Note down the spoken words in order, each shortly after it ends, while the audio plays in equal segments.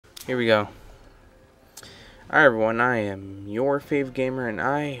here we go. Alright everyone, I am your fave gamer, and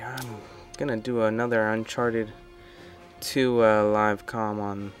I'm gonna do another Uncharted 2 live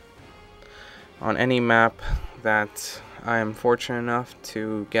comm on any map that I am fortunate enough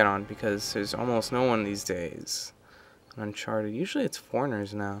to get on, because there's almost no one these days on Uncharted. Usually it's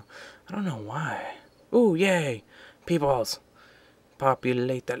foreigners now. I don't know why. Ooh, yay! Peoples!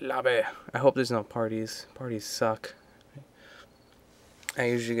 Populate the lobby. I hope there's no parties. Parties suck. I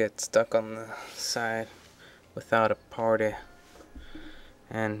usually get stuck on the side without a party.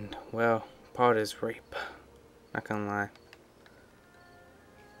 And, well, part is rape. Not gonna lie.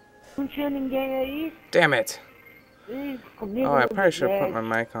 Damn it! Oh, I probably should have put my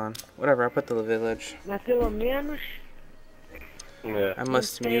mic on. Whatever, I'll put the village. I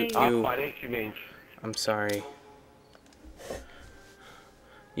must mute you. I'm sorry.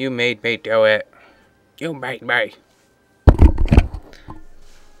 You made me do it. You made me.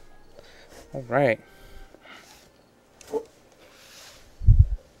 Alright.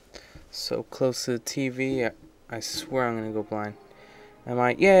 So close to the TV, I swear I'm gonna go blind. I'm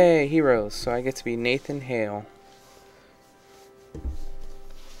like, yay, heroes. So I get to be Nathan Hale.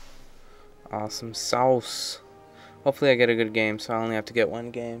 Awesome sauce. Hopefully I get a good game, so I only have to get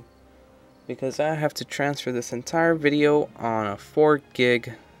one game. Because I have to transfer this entire video on a 4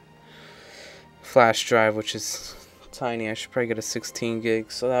 gig flash drive, which is tiny. I should probably get a 16 gig,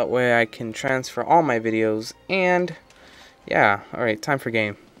 so that way I can transfer all my videos. And yeah, alright, time for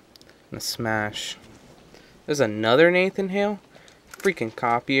game. I'm gonna smash. There's another Nathan Hale? Freaking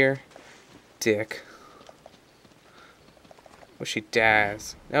copier. Dick. Wish he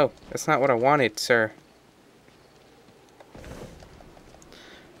dies. No, that's not what I wanted, sir.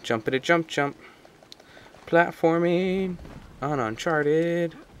 Jumpity jump jump. Platforming on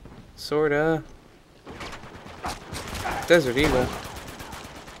Uncharted. Sorta. Desert Eagle.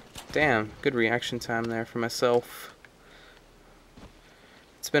 Damn, good reaction time there for myself.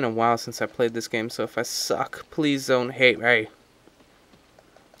 It's been a while since I played this game, so if I suck, please don't hate me.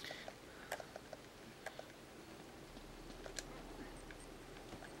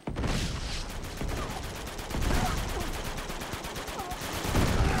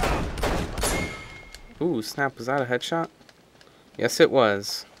 Ooh, snap, was that a headshot? Yes, it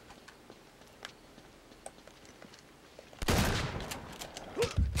was.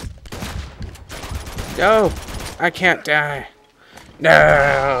 No! I can't die!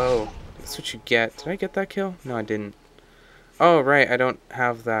 No! That's what you get. Did I get that kill? No, I didn't. Oh, right, I don't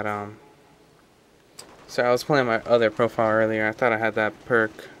have that, Sorry, I was playing my other profile earlier. I thought I had that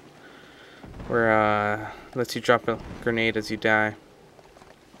perk where, lets you drop a grenade as you die.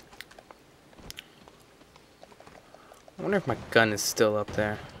 I wonder if my gun is still up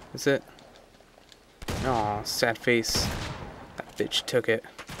there. Is it? Aw, sad face. That bitch took it.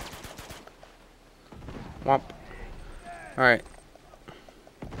 Womp. Alright.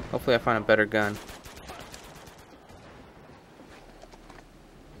 Hopefully I find a better gun.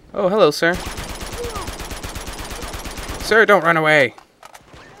 Oh, hello, sir. Sir, don't run away.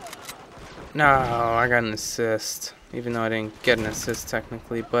 No, I got an assist. Even though I didn't get an assist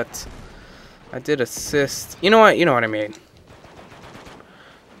technically, but I did assist. You know what? You know what I mean.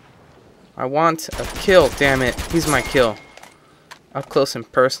 I want a kill, damn it. He's my kill. Up close and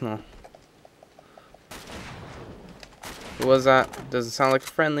personal. What was that? Doesn't sound like a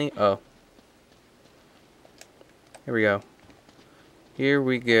friendly. Oh. Here we go. Here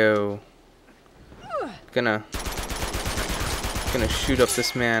we go. Gonna shoot up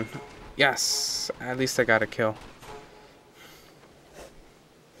this man. Yes! At least I got a kill.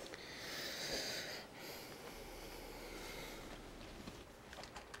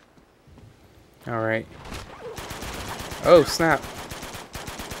 Alright. Oh, snap.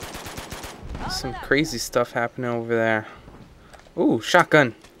 Some crazy stuff happening over there. Ooh,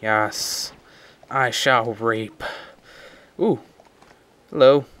 shotgun. Yes. I shall rape. Ooh.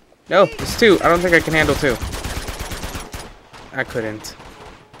 Hello. No, there's 2. I don't think I can handle 2. I couldn't.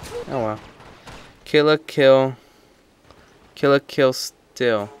 Oh well. Kill a kill. Kill a kill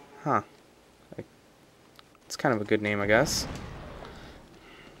still. Huh. It's kind of a good name, I guess.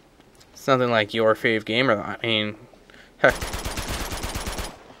 It's nothing like your fave gamer. I mean, heck.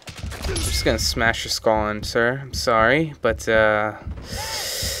 I'm just gonna smash your skull in, sir. I'm sorry, but yeah.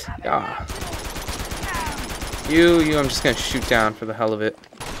 You, I'm just gonna shoot down for the hell of it.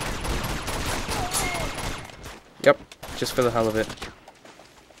 Yep, just for the hell of it.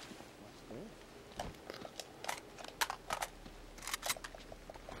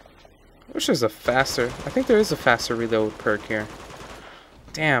 I wish there's a faster. I think there is a faster reload perk here.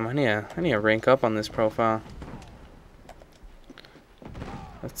 Damn, I need to rank up on this profile.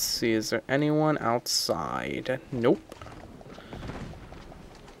 Let's see, is there anyone outside? Nope.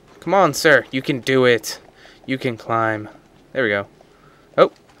 Come on, sir. You can do it. You can climb. There we go.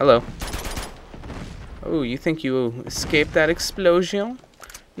 Oh, hello. Oh, you think you escaped that explosion?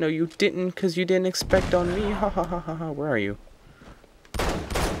 No, you didn't, because you didn't expect on me. Ha ha ha ha ha. Where are you?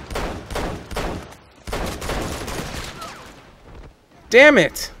 Damn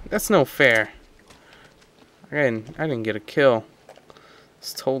it! That's no fair. I didn't get a kill.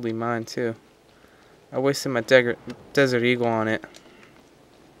 It's totally mine, too. I wasted my Desert Eagle on it.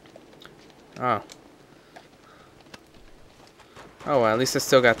 Oh. Oh, well, at least I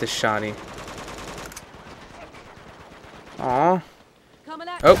still got this shotty. Aw.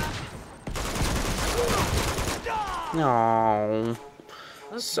 Oh. No.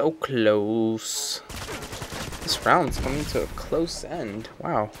 So close. This round's coming to a close end.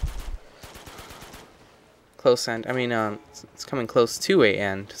 Wow. Close end. I mean, it's coming close to a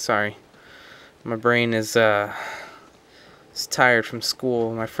end. Sorry. My brain is tired from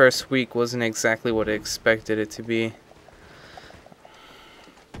school. My first week wasn't exactly what I expected it to be.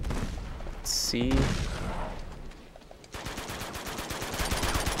 Let's see.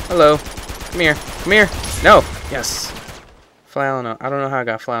 Hello. Come here. Come here. No. Yes. Fly on the... I don't know how I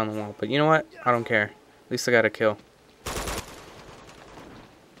got fly on the wall, but you know what? I don't care. At least I got a kill.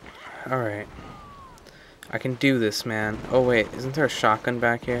 Alright. I can do this, man. Oh, wait. Isn't there a shotgun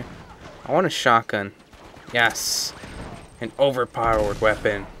back here? I want a shotgun. Yes. An overpowered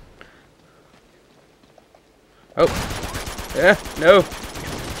weapon. Oh. Yeah. No.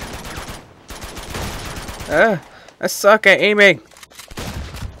 I suck at aiming.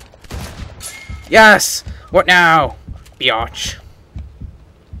 Yes. What now? Biatch.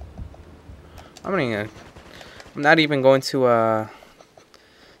 I'm not even going to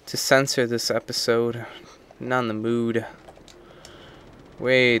censor this episode. I'm not in the mood.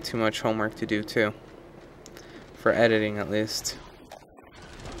 Way too much homework to do too. For editing at least.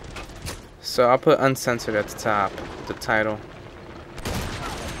 So I'll put uncensored at the top, the title.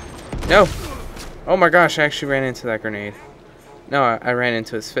 No! Oh my gosh, I actually ran into that grenade. No, I ran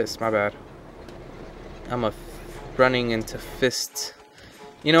into his fist, my bad. I'm running into fist.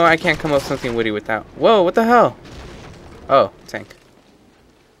 You know what? I can't come up with something witty without... Whoa, what the hell? Oh, tank.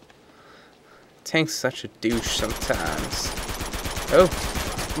 Tank's such a douche sometimes. Oh,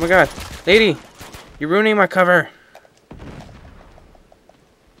 oh my god. Lady, you're ruining my cover.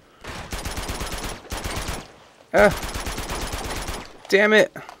 Damn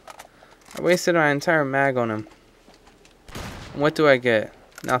it. I wasted my entire mag on him. And what do I get?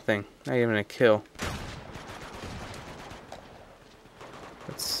 Nothing. Not even a kill.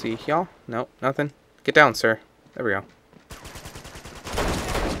 Let's see, y'all. Nope, nothing. Get down, sir. There we go.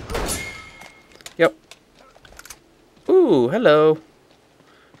 Yep. Ooh, hello.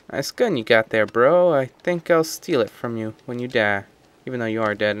 Nice gun you got there, bro. I think I'll steal it from you when you die. Even though you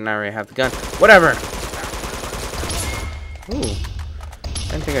are dead and I already have the gun. Whatever! Ooh.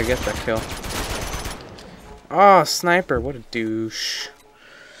 I didn't think I'd get that kill. Oh, sniper. What a douche.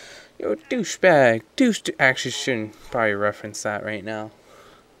 Yo, douchebag. Actually, shouldn't probably reference that right now.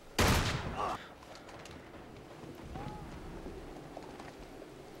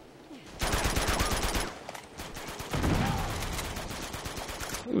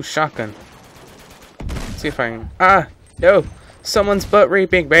 Ooh, shotgun. Let's see if I can... Ah! No! Someone's butt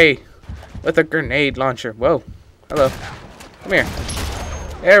raping me! With a grenade launcher. Whoa. Hello. Come here.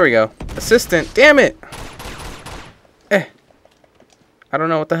 There we go. Assistant. Damn it! I don't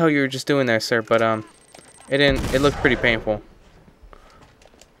know what the hell you were just doing there, sir, but, it looked pretty painful.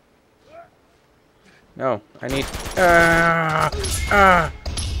 No. I need...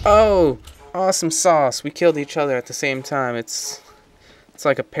 Oh! Awesome sauce. We killed each other at the same time. It's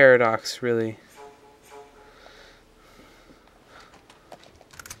like a paradox, really.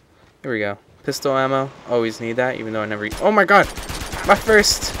 Here we go. Pistol ammo. Always need that, even though I never... Oh my god! My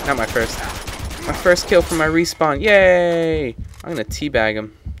first kill from my respawn. Yay! I'm gonna teabag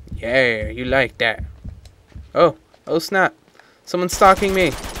him. Yeah, you like that. Oh. Oh snap. Someone's stalking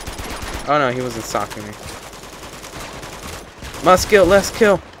me. Oh no, he wasn't stalking me. Must get last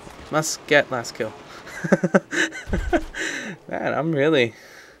kill. Must get last kill. Man, I'm really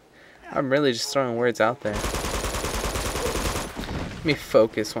just throwing words out there. Let me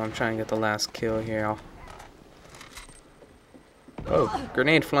focus while I'm trying to get the last kill here. Oh,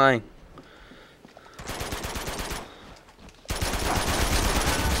 grenade flying.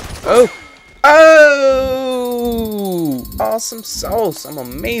 Oh! Oh! Awesome sauce. I'm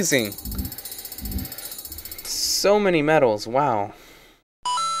amazing. So many medals. Wow.